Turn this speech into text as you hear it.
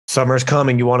Summer's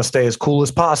coming. You want to stay as cool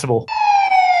as possible.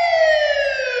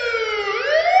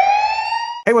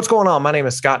 Hey, what's going on? My name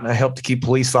is Scott, and I help to keep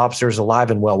police officers alive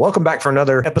and well. Welcome back for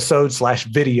another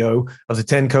episode/video of the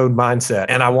 10 Code Mindset.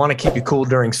 And I want to keep you cool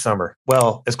during summer.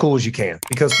 Well, as cool as you can,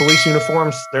 because police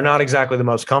uniforms, they're not exactly the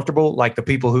most comfortable. Like the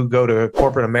people who go to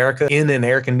corporate America in an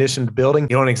air-conditioned building,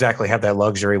 you don't exactly have that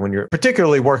luxury when you're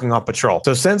particularly working on patrol.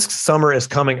 So since summer is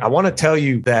coming, I want to tell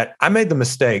you that I made the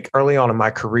mistake early on in my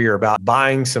career about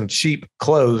buying some cheap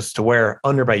clothes to wear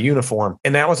under my uniform.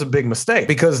 And that was a big mistake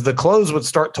because the clothes would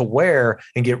start to wear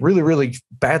and get really, really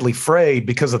badly frayed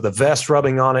because of the vest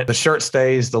rubbing on it, the shirt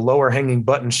stays, the lower hanging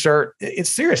button shirt.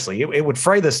 It would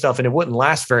fray this stuff and it wouldn't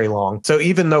last very long. So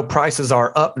even though prices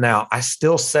are up now, I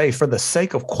still say for the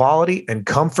sake of quality and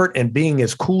comfort and being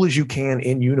as cool as you can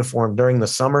in uniform during the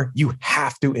summer, you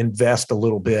have to invest a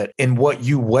little bit in what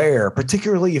you wear,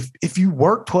 particularly if you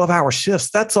work 12-hour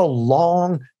shifts. That's a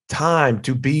long time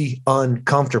to be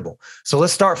uncomfortable. So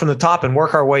let's start from the top and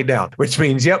work our way down, which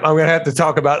means, yep, I'm going to have to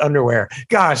talk about underwear.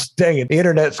 Gosh, dang it. The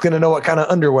internet's going to know what kind of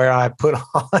underwear I put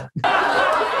on.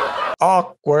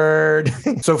 Awkward.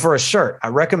 So for a shirt, I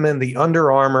recommend the Under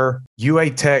Armour UA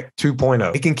Tech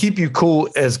 2.0. It can keep you cool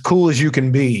as you can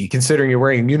be, considering you're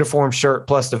wearing a uniform shirt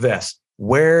plus the vest.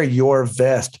 Wear your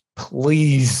vest,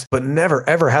 please, but never,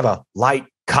 ever have a light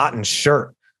cotton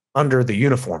shirt under the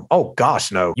uniform. Oh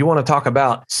gosh, no. You want to talk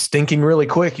about stinking really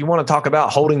quick? You want to talk about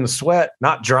holding the sweat,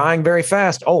 not drying very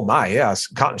fast? Oh my, yes.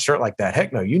 Cotton shirt like that.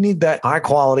 Heck no. You need that high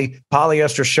quality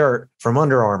polyester shirt from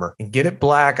Under Armour and get it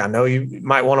black. I know you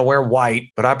might want to wear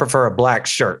white, but I prefer a black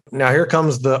shirt. Now here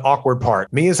comes the awkward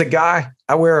part. Me as a guy,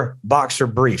 I wear boxer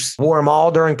briefs. Wore them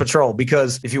all during patrol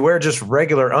because if you wear just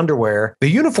regular underwear, the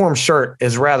uniform shirt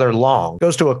is rather long.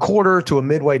 Goes to a quarter to a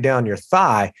midway down your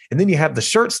thigh, and then you have the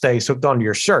shirt stays hooked onto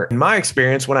your shirt. In my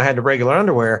experience, when I had the regular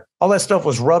underwear, all that stuff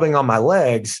was rubbing on my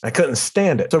legs. I couldn't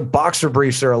stand it. So boxer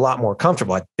briefs are a lot more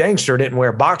comfortable. I dang sure didn't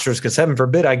wear boxers because heaven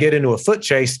forbid I get into a foot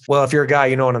chase. Well, if you're a guy,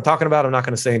 you know what I'm talking about. I'm not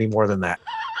going to say any more than that.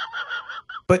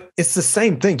 But it's the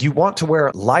same thing. You want to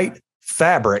wear light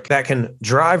fabric that can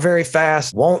dry very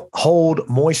fast, won't hold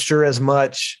moisture as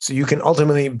much, so you can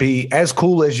ultimately be as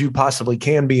cool as you possibly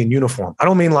can be in uniform. I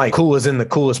don't mean like cool as in the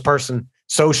coolest person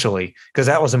socially, because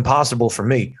that was impossible for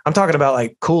me. I'm talking about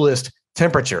like coolest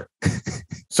temperature.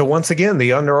 So once again,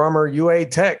 the Under Armour UA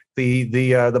Tech,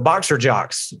 the boxer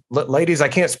jocks. Ladies, I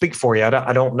can't speak for you.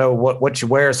 I don't know what you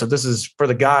wear. So this is for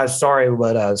the guys. Sorry,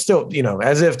 but still,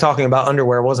 as if talking about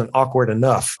underwear wasn't awkward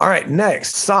enough. All right,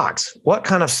 next, socks. What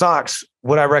kind of socks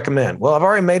would I recommend? Well, I've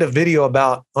already made a video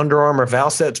about Under Armour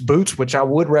Valsetz boots, which I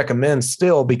would recommend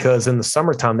still because in the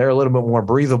summertime, they're a little bit more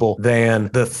breathable than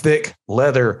the thick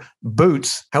leather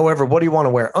boots. However, what do you want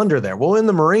to wear under there? Well, in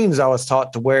the Marines, I was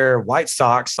taught to wear white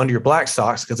socks under your black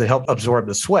socks because they help absorb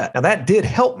the sweat. Now, that did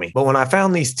help me. But when I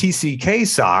found these TCK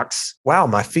socks, wow,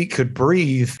 my feet could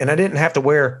breathe and I didn't have to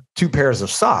wear two pairs of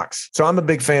socks. So I'm a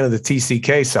big fan of the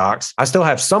TCK socks. I still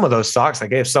have some of those socks. I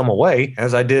gave some away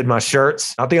as I did my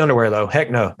shirts. Not the underwear though. Heck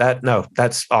no,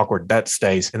 that's awkward. That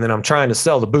stays. And then I'm trying to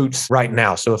sell the boots right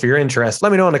now. So if you're interested,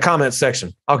 let me know in the comments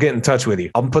section. I'll get in touch with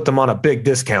you. I'll put them on a big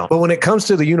discount. But when it comes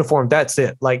to the uniform, that's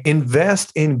it. Like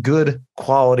invest in good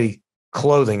quality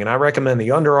clothing. And I recommend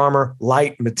the Under Armour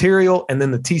light material and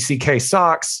then the TCK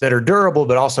socks that are durable,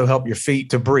 but also help your feet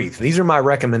to breathe. These are my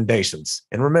recommendations.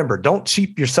 And remember, don't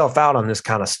cheap yourself out on this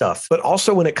kind of stuff. But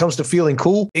also when it comes to feeling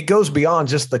cool, it goes beyond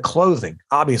just the clothing.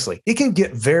 Obviously, it can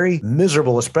get very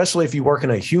miserable, especially if you work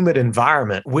in a humid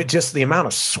environment with just the amount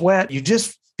of sweat. You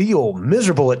just feel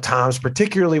miserable at times,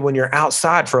 particularly when you're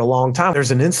outside for a long time. There's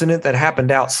an incident that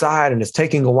happened outside and it's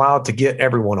taking a while to get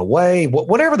everyone away.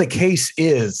 Whatever the case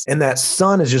is, and that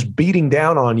sun is just beating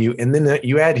down on you, and then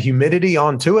you add humidity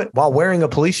onto it while wearing a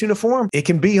police uniform, it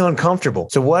can be uncomfortable.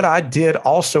 So what I did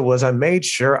also was I made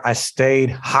sure I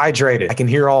stayed hydrated. I can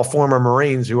hear all former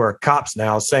Marines who are cops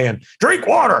now saying, drink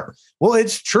water. Well,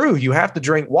 it's true. You have to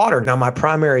drink water. Now, my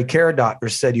primary care doctor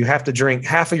said you have to drink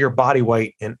half of your body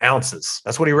weight in ounces.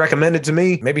 That's what he recommended to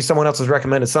me. Maybe someone else has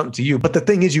recommended something to you. But the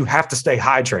thing is, you have to stay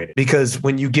hydrated because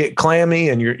when you get clammy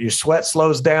and your sweat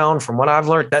slows down, from what I've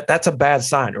learned, that's a bad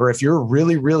sign. Or if you're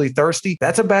really, really thirsty,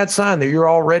 that's a bad sign that you're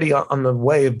already on the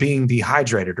way of being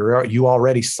dehydrated, or you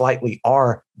already slightly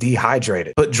are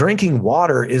dehydrated. But drinking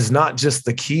water is not just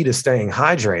the key to staying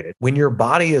hydrated. When your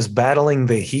body is battling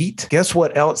the heat, guess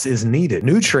what else is needed?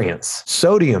 Nutrients,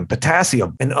 sodium,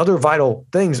 potassium, and other vital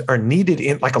things are needed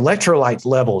in like electrolyte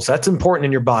levels. That's important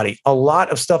in your body. A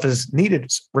lot of stuff is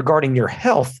needed regarding your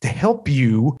health to help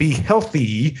you be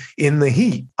healthy in the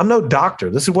heat. I'm no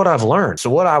doctor. This is what I've learned. So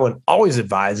what I would always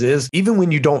advise is even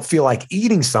when you don't feel like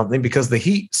eating something, because the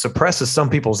heat suppresses some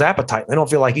people's appetite, they don't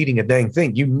feel like eating a dang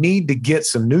thing. You need to get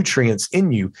some nutrients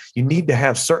in you. You need to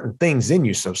have certain things in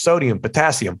you. So sodium,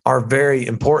 potassium are very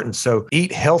important. So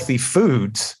eat healthy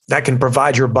foods that can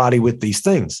provide your body with these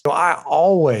things. So I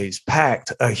always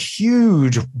packed a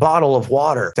huge bottle of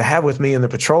water to have with me in the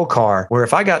patrol car, where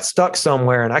if I got stuck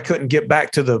somewhere and I couldn't get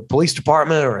back to the police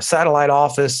department or a satellite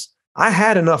office, I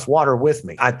had enough water with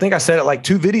me. I think I said it like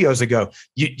 2 videos ago.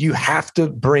 You have to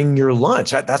bring your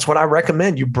lunch. That's what I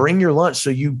recommend. You bring your lunch so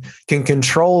you can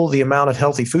control the amount of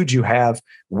healthy food you have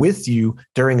with you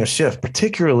during a shift,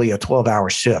 particularly a 12-hour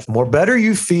shift. The more better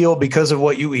you feel because of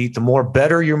what you eat, the more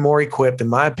better you're more equipped, in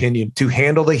my opinion, to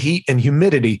handle the heat and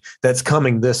humidity that's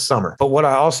coming this summer. But what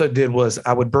I also did was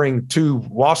I would bring 2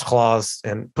 washcloths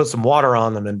and put some water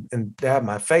on them and dab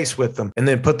my face with them, and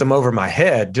then put them over my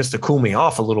head just to cool me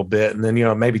off a little bit. And then,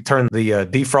 maybe turn the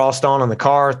defrost on the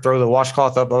car, throw the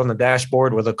washcloth up on the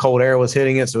dashboard where the cold air was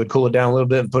hitting it, so it'd cool it down a little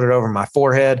bit, and put it over my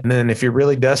forehead. And then if you're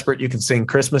really desperate, you can sing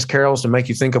Christmas carols to make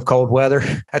you think of cold weather.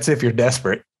 That's if you're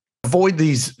desperate. Avoid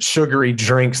these sugary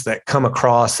drinks that come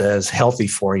across as healthy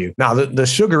for you. Now, the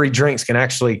sugary drinks can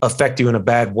actually affect you in a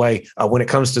bad way when it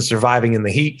comes to surviving in the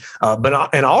heat. And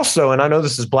I know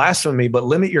this is blasphemy, but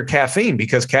limit your caffeine,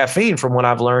 because caffeine, from what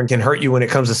I've learned, can hurt you when it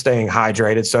comes to staying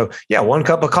hydrated. So yeah, 1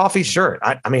 cup of coffee, sure.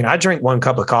 I drink 1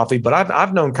 cup of coffee, but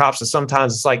I've known cops that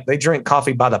sometimes it's like they drink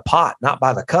coffee by the pot, not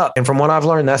by the cup. And from what I've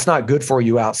learned, that's not good for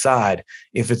you outside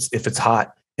if it's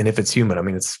hot. And if it's humid,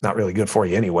 it's not really good for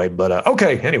you anyway. But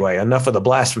okay, anyway, enough of the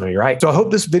blasphemy, right? So I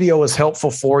hope this video was helpful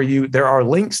for you. There are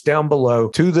links down below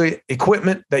to the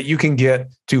equipment that you can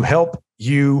get to help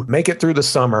you make it through the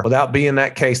summer without being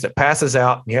that case that passes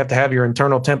out. You have to have your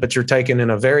internal temperature taken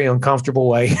in a very uncomfortable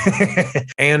way.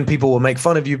 And people will make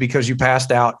fun of you because you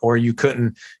passed out or you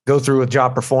couldn't go through a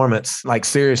job performance. Like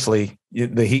seriously,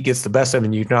 the heat gets the best of you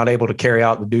and you're not able to carry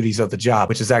out the duties of the job,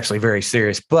 which is actually very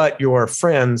serious. But your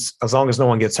friends, as long as no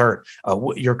one gets hurt,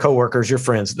 your coworkers, your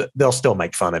friends, they'll still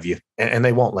make fun of you and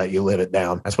they won't let you live it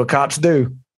down. That's what cops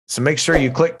do. So make sure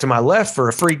you click to my left for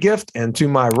a free gift and to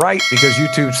my right because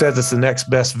YouTube says it's the next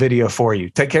best video for you.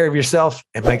 Take care of yourself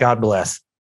and may God bless.